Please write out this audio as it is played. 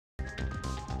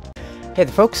Hey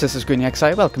there folks, this is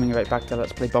GreenyXI, welcoming you right back to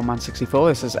Let's Play Bomberman 64.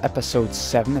 This is episode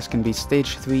 7, this can be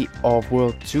stage 3 of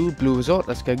World 2, Blue Resort.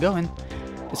 Let's get going.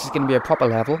 This is going to be a proper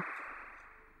level.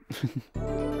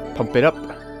 Pump it up.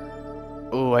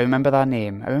 Oh, I remember that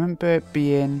name. I remember it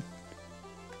being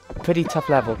a pretty tough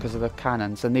level because of the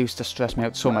cannons, and they used to stress me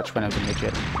out so much when I was a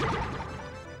midget.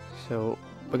 So,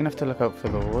 we're going to have to look out for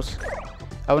those.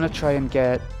 I want to try and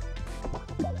get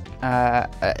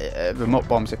remote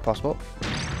bombs if possible.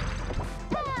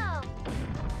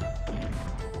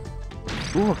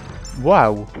 Ooh,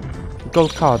 wow!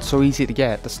 Gold card, so easy to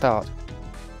get at the start.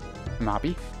 I'm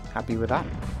happy with that.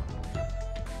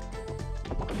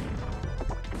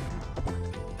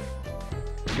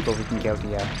 See what we can get out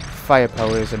here.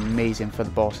 Firepower is amazing for the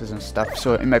bosses and stuff,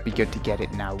 so it might be good to get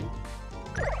it now.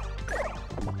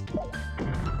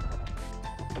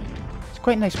 It's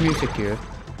quite nice music here.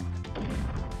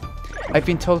 I've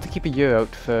been told to keep an ear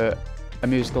out for a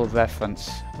musical reference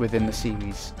within the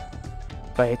series.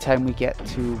 By the time we get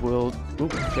to World 4.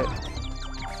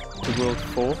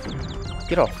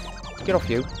 Get off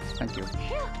you. Thank you.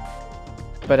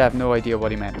 But I have no idea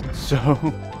what he meant, so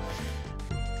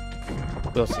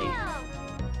we'll see.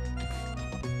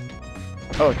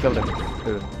 Oh, I killed him.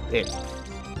 It.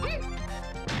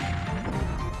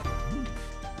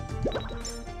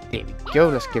 There we go,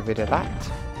 let's get rid of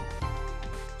that.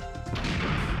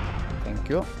 Thank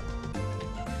you.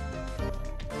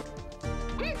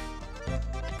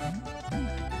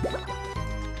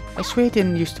 I swear it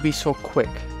didn't used to be so quick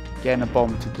getting a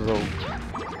bomb to blow.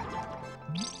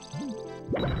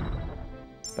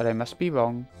 But I must be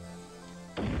wrong.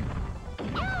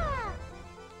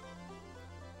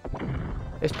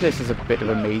 This place is a bit of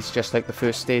a maze, just like the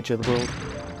first stage of the world.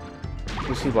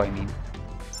 You'll see what I mean.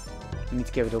 I need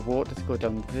to get rid of water to go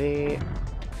down there.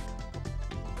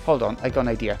 Hold on, I got an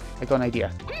idea.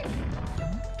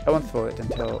 I won't throw it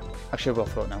until... Actually, I will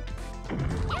throw it now.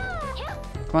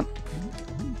 Come on.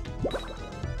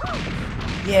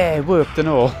 Yeah, it worked and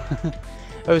all.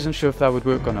 I wasn't sure if that would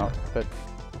work or not, but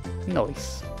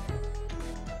nice.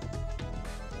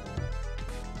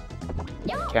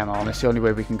 Come on, it's the only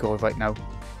way we can go right now.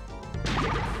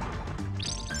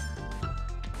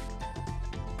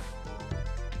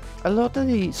 A lot of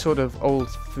the sort of old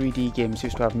 3D games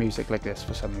used to have music like this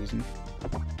for some reason.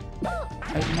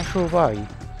 I'm not sure why.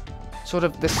 Sort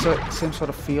of this same sort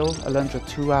of feel. Alundra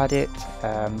 2 had it.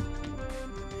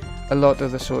 A lot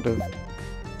of the sort of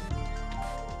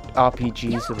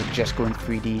RPGs that were just going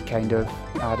 3D kind of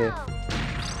had it.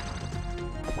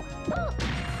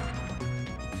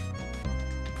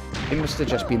 It must have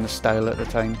just been the style at the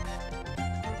time.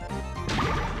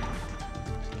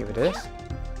 Give it this.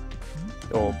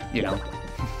 Or, you know,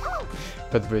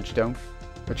 put the bridge down.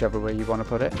 Whichever way you want to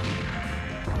put it.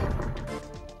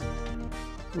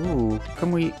 Ooh,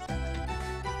 can we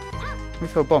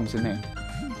throw bombs in there?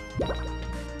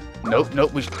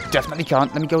 Nope, we definitely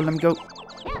can't. Let me go.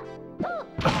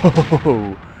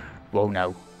 Oh, whoa,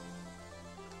 no.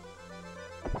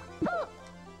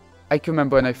 I can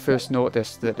remember when I first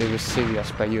noticed that it was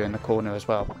Sirius by you in the corner as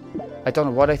well. I don't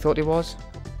know what I thought it was,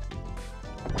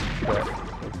 but it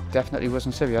definitely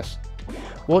wasn't Sirius.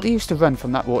 Water used to run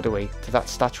from that waterway to that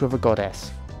statue of a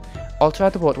goddess. Alter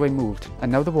had the waterway moved,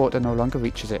 and now the water no longer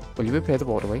reaches it. Will you repair the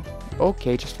waterway?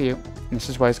 Okay, just for you. And this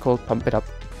is why it's called Pump It Up.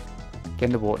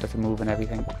 Getting the water to move and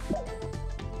everything.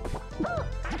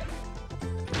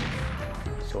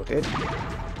 Sorted.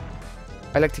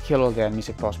 I like to kill all the enemies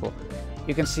if possible.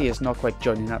 You can see it's not quite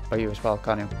joining up by you as well,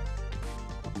 can't you?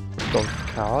 Gold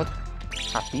card.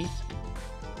 Happy.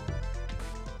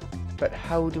 But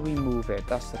how do we move it?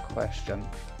 That's the question.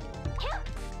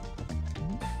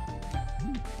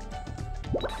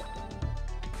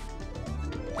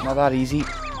 Not that easy.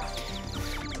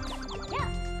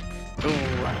 Ooh.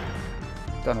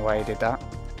 Don't know why I did that.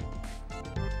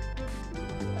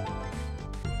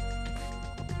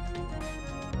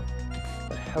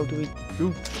 But how do we...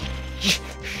 Ooh.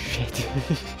 Shit.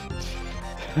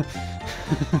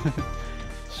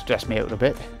 Stressed me out a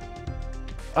bit.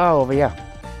 Oh, over here.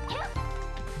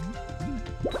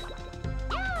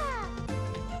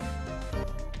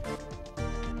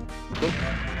 Cool.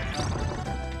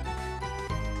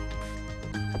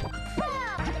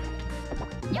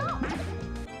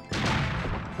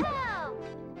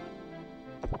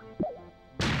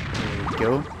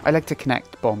 Go. I like to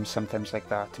connect bombs sometimes like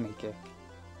that to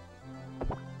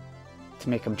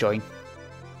make them join.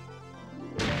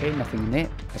 Okay, nothing in there.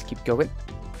 Let's keep going.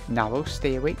 Narrow,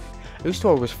 stay away. I used to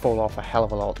always fall off a hell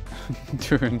of a lot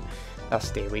during that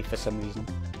stairway for some reason.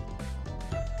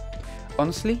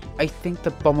 Honestly, I think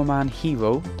the Bomberman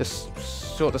Hero, the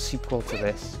sort of sequel to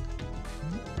this,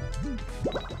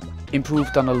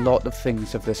 improved on a lot of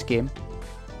things of this game,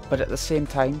 but at the same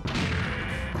time,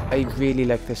 I really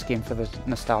like this game for the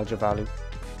nostalgia value.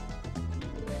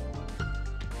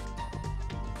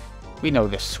 We know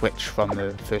this switch from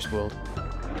the first world.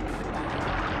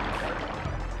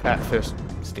 First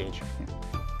stage.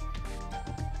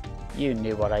 You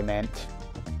knew what I meant.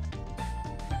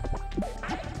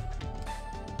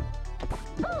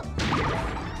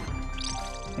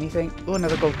 Anything? Oh,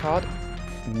 another gold card.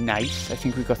 Nice. I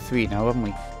think we've got 3 now, haven't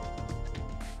we?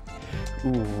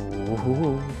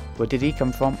 Ooh, where did he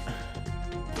come from?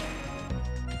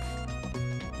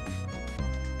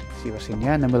 See what's in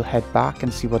here, and then we'll head back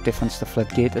and see what difference the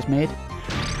floodgate has made.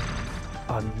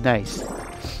 Oh, nice.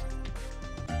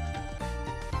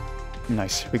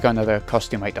 Nice. We got another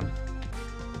costume item.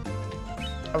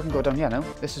 Oh, we can go down here now.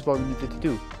 This is what we needed to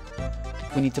do.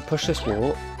 We need to push this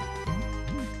wall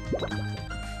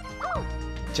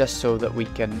just so that we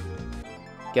can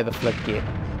get the floodgate.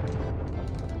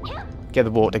 Get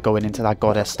the water going into that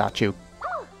goddess statue.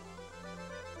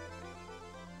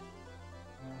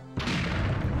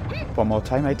 One more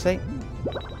time, I'd say.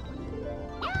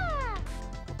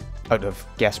 Out of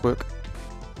guesswork.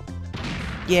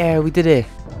 Yeah, we did it.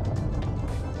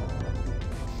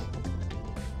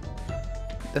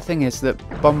 The thing is that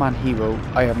Bomberman Hero,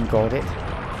 I haven't got it.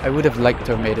 I would have liked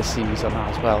to have made a series on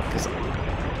that as well, because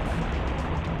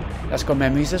that's got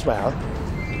memories as well.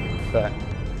 But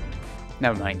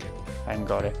never mind, I haven't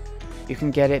got it. You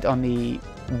can get it on the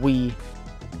Wii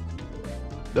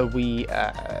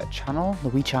channel. The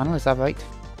Wii channel, is that right?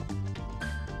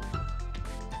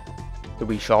 The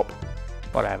Wii shop,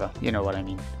 whatever. You know what I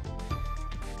mean.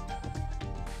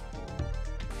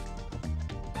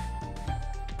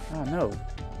 Oh no.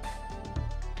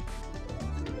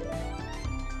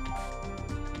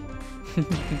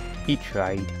 He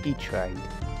tried, he tried.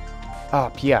 Ah,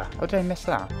 Pierre, how did I miss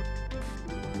that?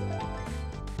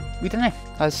 We done it.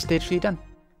 That's stage 3 done.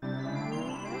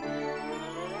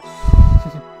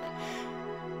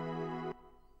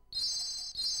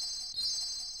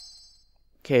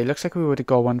 Okay, looks like we would have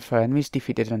got one for enemies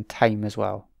defeated in time as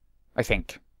well. I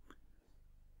think.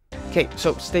 Okay,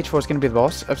 so stage 4 is going to be the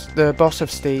boss. The boss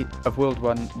of World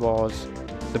 1 was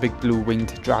the big blue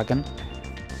winged dragon.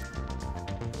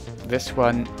 This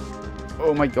one,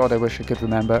 oh my god, I wish I could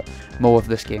remember more of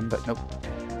this game, but nope.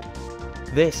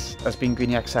 This has been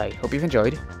Greeny XI. Hope you've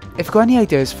enjoyed. If you've got any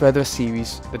ideas for other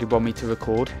series that you want me to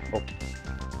record, or,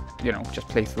 you know, just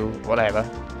play through, whatever,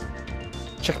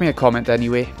 check me a comment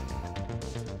anyway,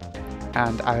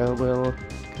 and I will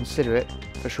consider it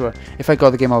for sure. If I got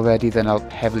the game already, then I'll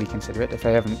heavily consider it. If I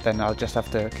haven't, then I'll just have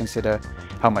to consider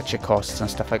how much it costs and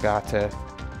stuff like that to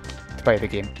buy the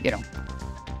game, you know.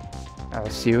 I'll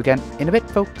see you again in a bit,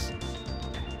 folks.